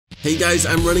Hey guys,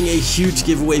 I'm running a huge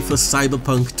giveaway for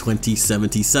Cyberpunk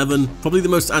 2077, probably the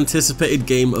most anticipated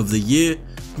game of the year,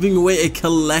 giving away a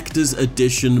collector's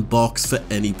edition box for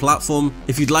any platform.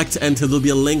 If you'd like to enter, there'll be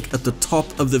a link at the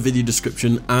top of the video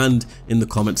description and in the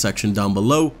comment section down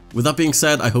below. With that being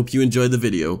said, I hope you enjoy the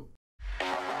video.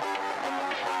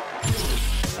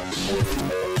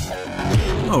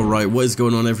 Alright, what is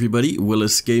going on everybody?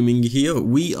 Willis Gaming here.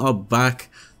 We are back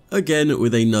again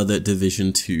with another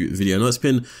Division 2 video. I know it's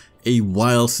been a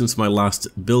while since my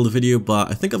last build video, but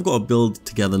I think I've got a build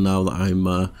together now that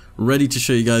I'm ready to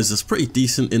show you guys. It's pretty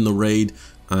decent in the raid,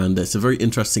 and it's a very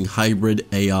interesting hybrid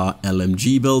AR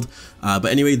LMG build. But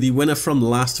anyway, the winner from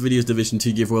last video's Division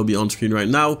 2 giveaway will be on screen right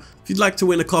now. If you'd like to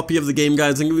win a copy of the game,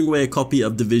 guys, I'm giving away a copy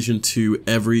of Division 2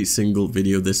 every single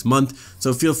video this month.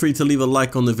 So feel free to leave a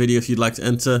like on the video if you'd like to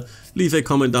enter, leave a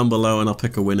comment down below, and I'll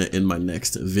pick a winner in my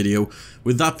next video.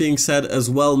 With that being said as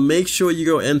well, make sure you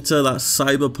go enter that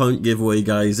Cyberpunk giveaway,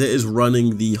 guys. It is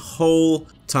running the whole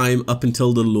time up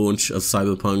until the launch of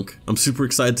Cyberpunk. I'm super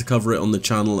excited to cover it on the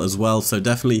channel as well, so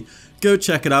definitely go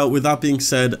check it out. With that being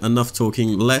said, enough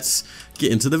talking, let's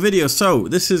get into the video. So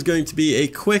this is going to be a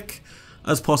quick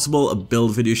as possible a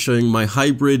build video showing my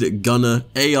hybrid gunner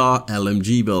AR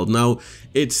LMG build. Now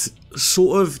it's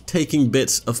sort of taking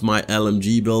bits of my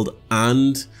LMG build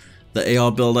and the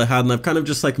AR build I had, and I've kind of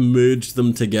just like merged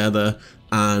them together.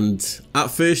 And at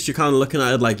first you're kind of looking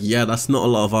at it like, yeah, that's not a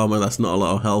lot of armor, that's not a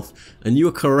lot of health, and you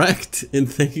are correct in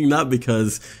thinking that,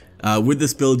 because with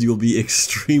this build you'll be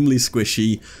extremely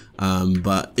squishy,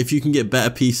 but if you can get better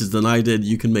pieces than I did,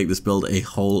 you can make this build a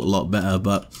whole lot better.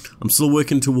 But I'm still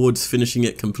working towards finishing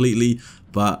it completely,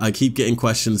 but I keep getting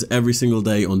questions every single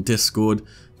day on Discord,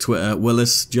 Twitter,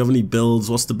 Willis, do you have any builds,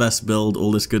 what's the best build,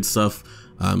 all this good stuff.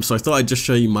 So I thought I'd just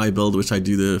show you my build, which I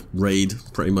do the raid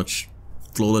pretty much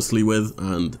flawlessly with,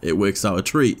 and it works out a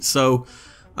treat. So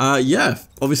yeah,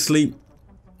 obviously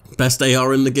best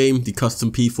AR in the game, the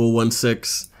custom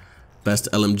P416, best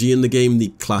LMG in the game, the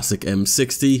classic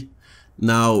M60.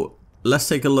 Now let's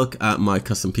take a look at my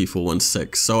custom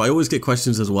P416. So I always get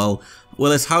questions as well,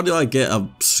 well, it's how do I get a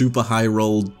super high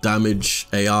roll damage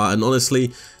AR? And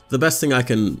honestly, the best thing I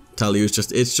can tell you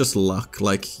is it's just luck.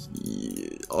 Like,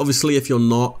 obviously if you're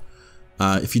not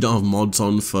if you don't have mods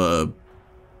on for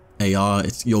AR,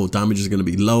 your damage is going to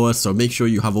be lower, so make sure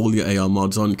you have all your AR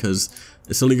mods on, because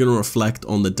it's only going to reflect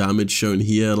on the damage shown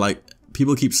here. Like,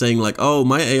 people keep saying like, oh,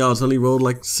 my AR's only rolled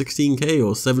like 16k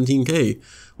or 17k.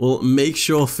 Well, make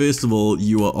sure first of all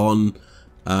you are on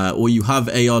or you have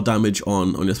AR damage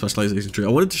on your specialization tree. I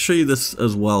wanted to show you this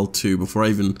as well too before I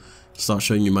even start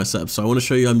showing you my setup. So I want to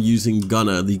show you I'm using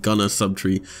Gunner, the Gunner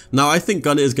subtree. Now I think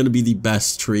Gunner is going to be the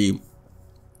best tree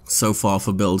so far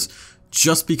for builds,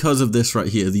 just because of this right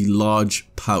here, the large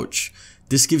pouch.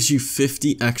 This gives you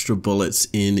 50 extra bullets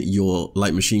in your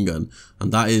light machine gun,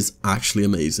 and that is actually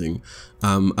amazing.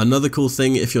 Another cool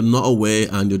thing, if you're not aware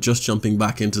and you're just jumping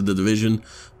back into the Division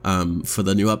for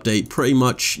the new update, pretty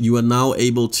much you are now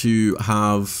able to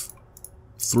have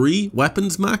 3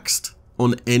 weapons maxed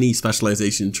on any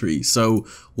specialization tree. So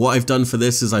what I've done for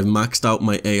this is I've maxed out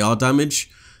my AR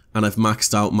damage and I've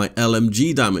maxed out my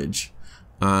LMG damage.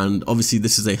 And obviously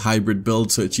this is a hybrid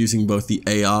build, so it's using both the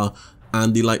AR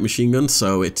and the light machine gun,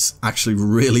 so it's actually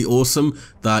really awesome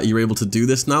that you're able to do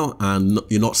this now, and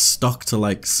you're not stuck to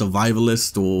like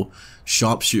survivalist or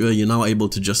sharpshooter. You're now able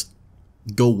to just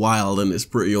go wild, and it's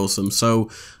pretty awesome. So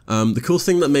the cool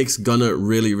thing that makes Gunner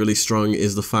really strong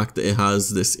is the fact that it has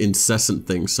this incessant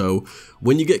thing. So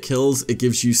when you get kills, it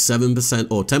gives you 7%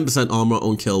 or 10% armor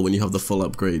on kill when you have the full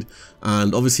upgrade.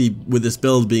 And obviously with this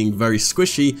build being very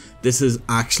squishy, this is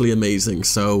actually amazing.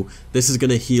 So this is going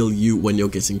to heal you when you're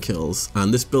getting kills,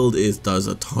 and this build does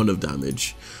a ton of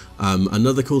damage.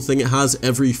 Another cool thing it has,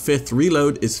 every 5th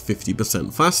reload is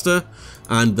 50% faster,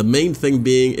 and the main thing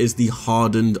being is the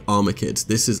hardened armor kits.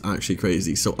 This is actually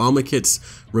crazy. So armor kits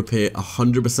repair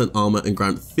 100% armor and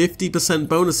grant 50%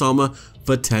 bonus armor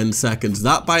for 10 seconds.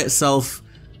 That by itself,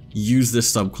 use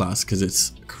this subclass because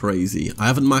it's crazy. I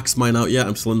haven't maxed mine out yet,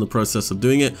 I'm still in the process of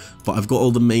doing it, but I've got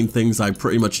all the main things I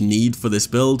pretty much need for this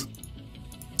build,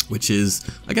 which is,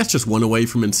 I guess, just one away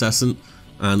from incessant,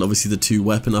 and obviously the 2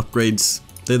 weapon upgrades.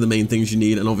 They're the main things you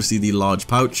need, and obviously the large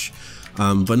pouch.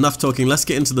 But enough talking, let's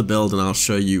get into the build and I'll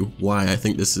show you why I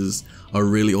think this is a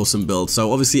really awesome build.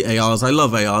 So obviously ARs, I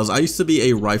love ARs. I used to be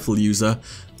a rifle user,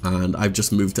 and I've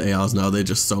just moved to ARs now. They're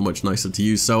just so much nicer to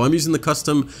use. So I'm using the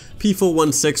custom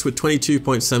P416 with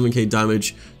 22.7k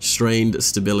damage, strained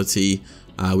stability.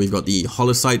 We've got the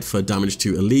hollow sight for damage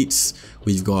to elites.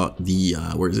 We've got the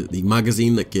the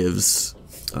magazine that gives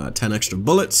 10 extra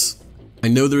bullets. I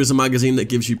know there is a magazine that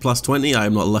gives you plus 20. I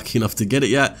am not lucky enough to get it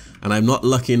yet, and I'm not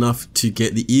lucky enough to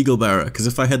get the Eagle Bearer, because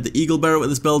if I had the Eagle Bearer with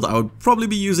this build, I would probably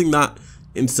be using that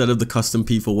instead of the custom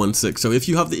P416. So if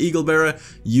you have the Eagle Bearer,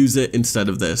 use it instead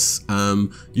of this.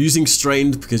 Using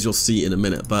Strained because you'll see in a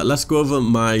minute. But let's go over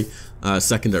my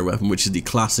secondary weapon, which is the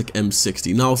classic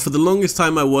M60. Now, for the longest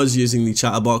time I was using the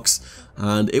Chatterbox,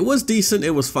 and it was decent,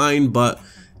 it was fine, but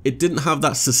it didn't have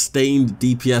that sustained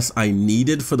DPS I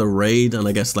needed for the raid, and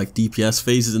I guess like DPS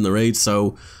phases in the raid,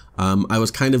 so I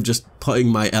was kind of just putting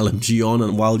my LMG on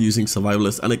and while using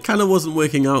Survivalist, and it kind of wasn't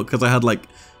working out because I had like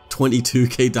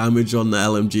 22k damage on the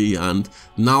LMG, and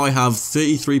now I have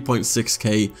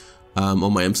 33.6k on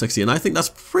my M60, and I think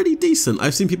that's pretty decent.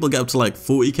 I've seen people get up to like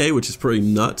 40k, which is pretty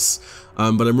nuts,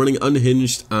 but I'm running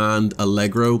Unhinged and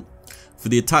Allegro. For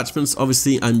the attachments,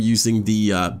 obviously I'm using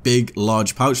the big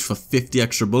large pouch for 50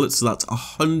 extra bullets, so that's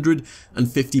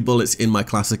 150 bullets in my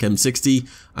classic M60.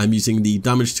 I'm using the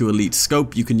damage to elite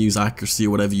scope. You can use accuracy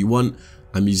or whatever you want.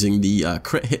 I'm using the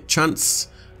crit hit chance,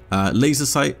 laser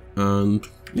sight, and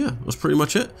yeah, that's pretty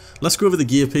much it. Let's go over the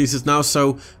gear pieces now.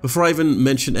 So before I even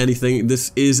mention anything,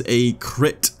 this is a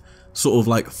crit sort of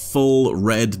like full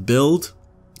red build.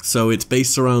 So it's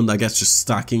based around, I guess, just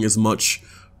stacking as much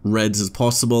reds as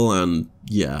possible, and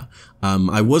yeah,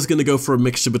 I was gonna go for a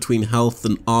mixture between health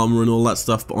and armor and all that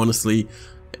stuff, but honestly,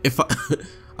 if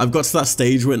I've got to that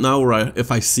stage with it now where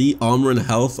if I see armor and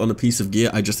health on a piece of gear,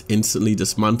 I just instantly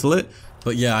dismantle it.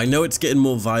 But yeah, I know it's getting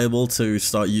more viable to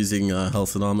start using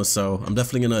health and armor, so I'm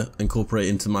definitely gonna incorporate it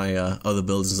into my other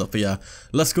builds and stuff. But yeah,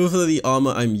 let's go for the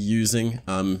armor I'm using.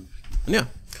 And yeah,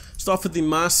 start off with the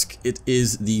mask. It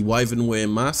is the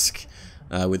Wyvern mask.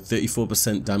 With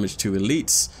 34% damage to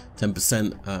elites,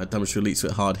 10% damage to elites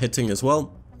with hard hitting as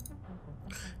well.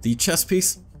 The chest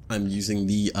piece, I'm using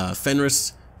the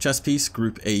Fenris chest piece,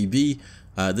 group AB.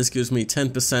 This gives me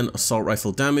 10% assault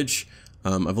rifle damage.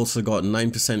 I've also got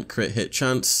 9% crit hit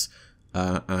chance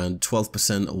and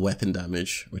 12% weapon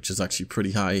damage, which is actually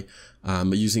pretty high.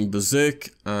 I'm using Berserk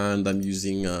and I'm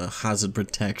using hazard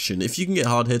protection. If you can get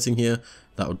hard hitting here,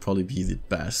 that would probably be the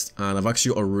best. And I've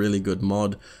actually got a really good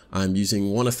mod. I'm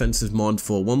using one offensive mod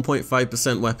for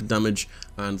 1.5% weapon damage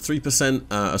and 3%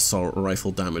 assault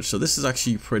rifle damage. So this is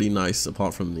actually pretty nice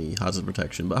apart from the hazard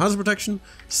protection. But hazard protection,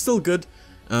 still good.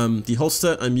 The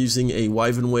holster, I'm using a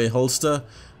Wyvern holster.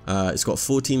 It's got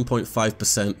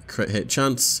 14.5% crit hit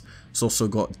chance. It's also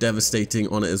got devastating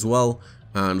on it as well.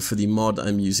 And for the mod,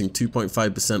 I'm using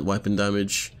 2.5% weapon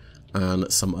damage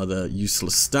and some other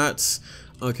useless stats.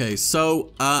 Okay, so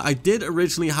I did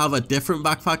originally have a different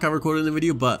backpack I recorded in the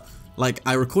video, but like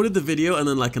I recorded the video and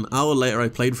then like an hour later I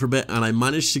played for a bit and I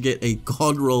managed to get a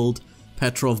god-rolled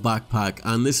Petrov backpack,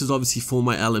 and this is obviously for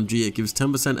my LMG. It gives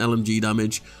 10% LMG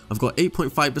damage. I've got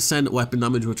 8.5% weapon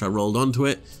damage, which I rolled onto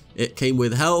it. It came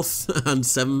with health and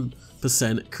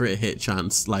 7% crit hit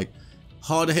chance, like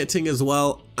hard hitting as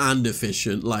well and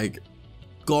efficient. Like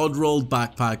god-rolled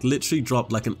backpack, literally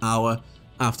dropped like an hour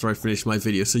after I finished my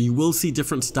video. So you will see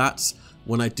different stats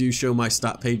when I do show my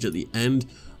stat page at the end.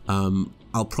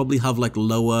 I'll probably have like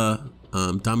lower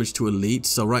damage to elites.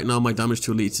 So right now my damage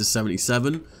to elites is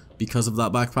 77 because of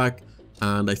that backpack,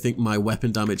 and I think my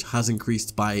weapon damage has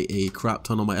increased by a crap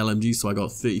ton on my LMG, so I got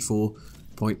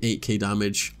 34.8k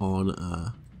damage on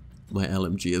my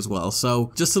LMG as well.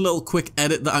 So just a little quick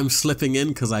edit that I'm slipping in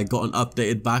because I got an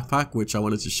updated backpack which I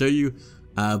wanted to show you.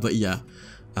 But yeah,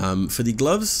 for the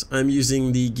gloves, I'm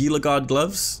using the Gila Guard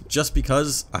gloves just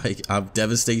because I have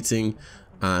devastating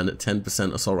and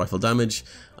 10% assault rifle damage.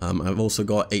 I've also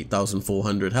got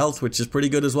 8,400 health, which is pretty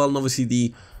good as well, and obviously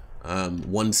the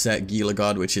one set Gila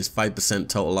Guard, which is 5%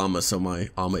 total armor, so my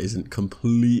armor isn't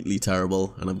completely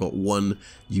terrible, and I've got one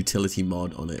utility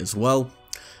mod on it as well.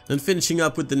 And finishing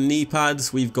up with the knee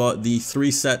pads, we've got the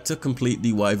 3 set to complete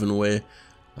the Wyvern wear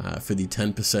for the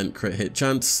 10% crit hit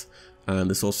chance. And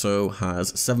this also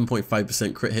has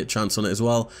 7.5% crit hit chance on it as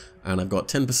well. And I've got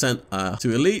 10% to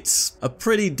elites. A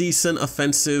pretty decent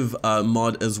offensive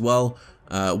mod as well.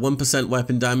 1%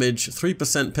 weapon damage,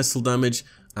 3% pistol damage,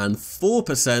 and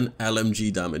 4%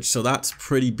 LMG damage. So that's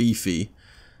pretty beefy.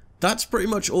 That's pretty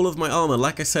much all of my armor.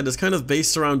 Like I said, it's kind of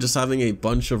based around just having a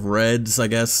bunch of reds, I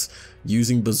guess.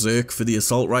 Using Berserk for the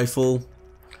assault rifle.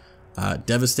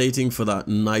 Devastating for that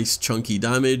nice chunky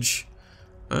damage.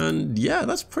 And yeah,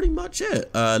 that's pretty much it.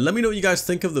 Let me know what you guys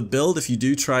think of the build if you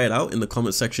do try it out in the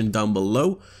comment section down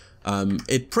below.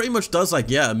 It pretty much does like,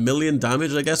 yeah, 1 million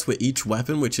damage, I guess, with each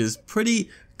weapon, which is pretty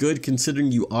good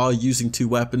considering you are using 2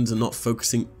 weapons and not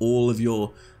focusing all of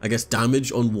your, I guess,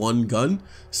 damage on one gun.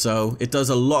 So it does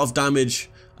a lot of damage,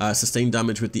 sustained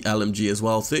damage with the LMG as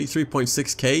well.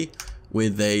 33.6k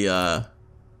with a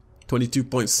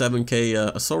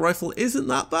 22.7k assault rifle isn't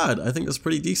that bad. I think that's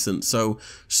pretty decent. So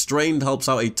strained helps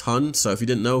out a ton. So if you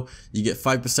didn't know, you get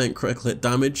 5% critical hit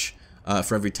damage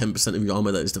for every 10% of your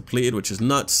armor that is depleted, which is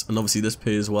nuts. And obviously this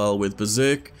pairs well with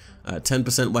berserk,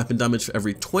 10% weapon damage for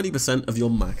every 20% of your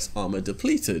max armor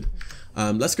depleted.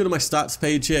 Let's go to my stats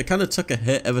page here. It kind of took a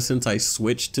hit ever since I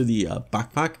switched to the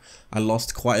backpack. I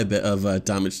lost quite a bit of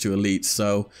damage to elite.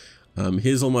 So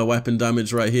here's all my weapon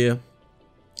damage right here.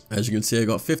 As you can see, I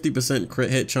got 50% crit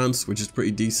hit chance, which is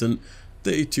pretty decent.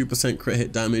 32% crit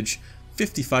hit damage,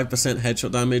 55%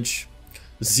 headshot damage,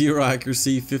 0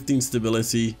 accuracy, 15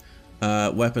 stability,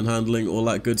 weapon handling, all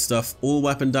that good stuff. All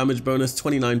weapon damage bonus,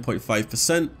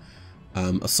 29.5%.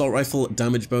 Assault rifle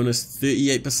damage bonus,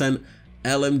 38%.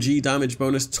 LMG damage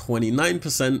bonus,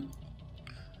 29%.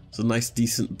 It's a nice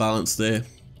decent balance there.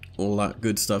 All that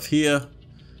good stuff here.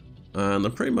 And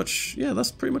I'm pretty much, yeah,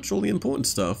 that's pretty much all the important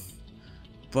stuff.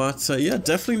 But yeah,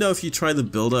 definitely know if you try the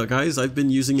build out, guys. I've been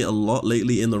using it a lot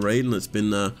lately in the raid, and it's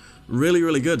been really,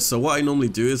 really good. So what I normally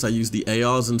do is I use the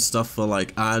ARs and stuff for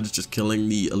like ads, just killing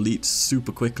the elites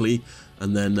super quickly.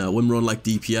 And then when we're on like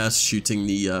DPS, shooting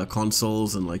the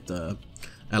consoles and like the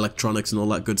electronics and all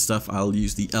that good stuff, I'll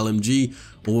use the LMG.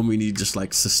 Or when we need just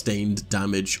like sustained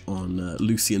damage on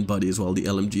Lucy and Buddy as well, the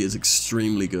LMG is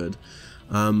extremely good.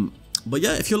 But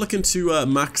yeah, if you're looking to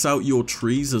max out your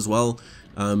trees as well,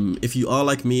 if you are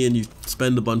like me and you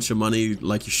spend a bunch of money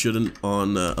like you shouldn't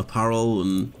on apparel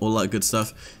and all that good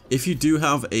stuff, if you do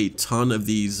have a ton of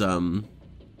these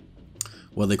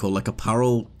what they call like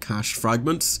apparel cache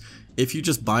fragments, if you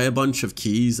just buy a bunch of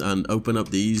keys and open up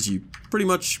these, you pretty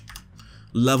much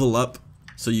level up.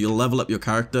 So you'll level up your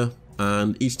character,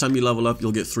 and each time you level up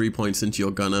you'll get 3 points into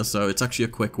your gunner. So it's actually a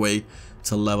quick way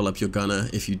to level up your gunner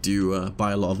if you do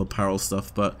buy a lot of apparel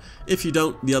stuff. But if you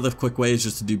don't, the other quick way is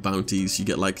just to do bounties. You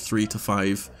get like 3 to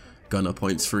 5 gunner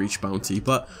points for each bounty.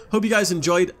 But hope you guys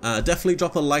enjoyed. Definitely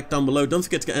drop a like down below. Don't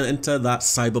forget to enter that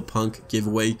Cyberpunk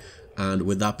giveaway. And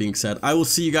with that being said, I will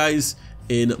see you guys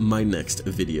in my next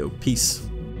video. Peace.